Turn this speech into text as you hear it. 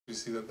we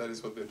see that that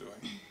is what they're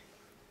doing.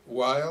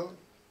 While,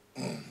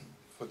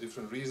 for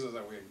different reasons,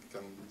 and we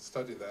can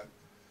study that,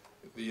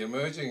 the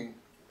emerging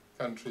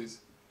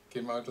countries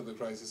came out of the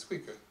crisis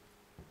quicker.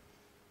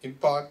 In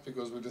part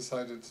because we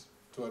decided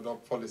to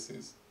adopt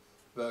policies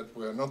that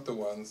were not the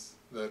ones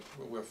that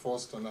were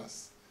forced on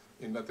us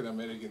in Latin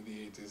America in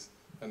the 80s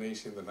and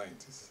Asia in the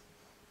 90s.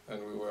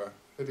 And we were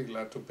very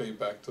glad to pay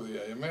back to the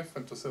IMF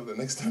and to say the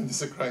next time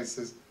there's a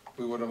crisis,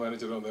 we want to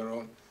manage it on their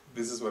own.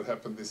 This is what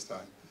happened this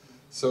time.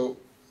 So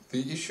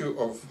the issue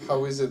of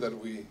how is it that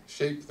we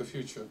shape the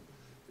future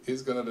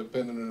is going to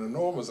depend on an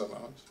enormous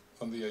amount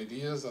on the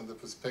ideas and the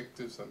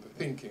perspectives and the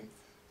thinking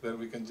that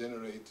we can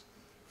generate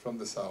from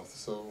the South.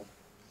 So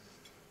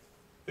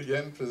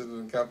again,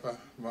 President Nkapa,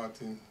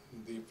 Martin,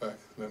 Deepak,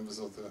 members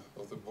of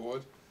the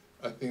board,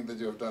 I think that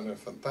you have done a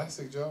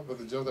fantastic job, but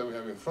the job that we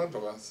have in front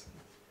of us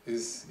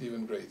is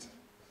even greater,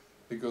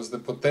 because the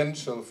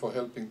potential for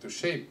helping to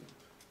shape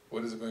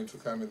what is going to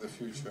come in the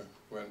future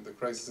when the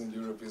crisis in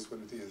Europe is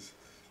what it is,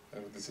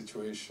 and with the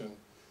situation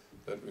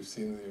that we've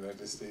seen in the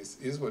United States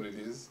is what it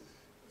is,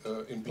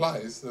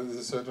 implies that there's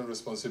a certain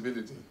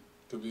responsibility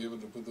to be able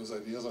to put those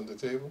ideas on the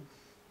table,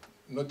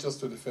 not just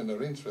to defend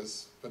our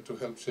interests, but to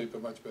help shape a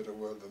much better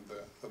world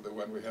than the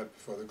one we had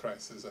before the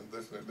crisis, and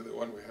definitely the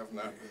one we have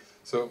now.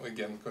 So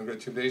again,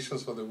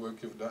 congratulations for the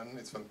work you've done.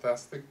 It's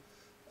fantastic,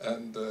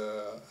 and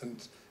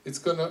it's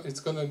gonna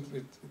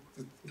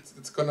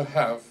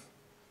have,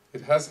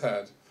 it has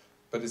had,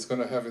 but it's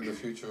gonna have in the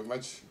future a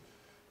much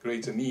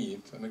greater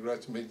need and a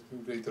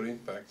greater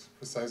impact,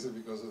 precisely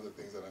because of the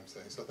things that I'm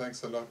saying. So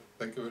thanks a lot.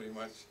 Thank you very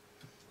much,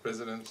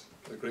 President.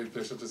 A great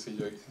pleasure to see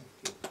you again.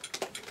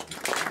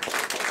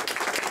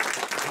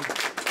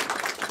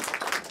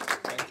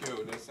 Thank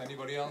you. Does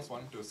anybody else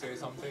want to say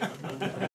something?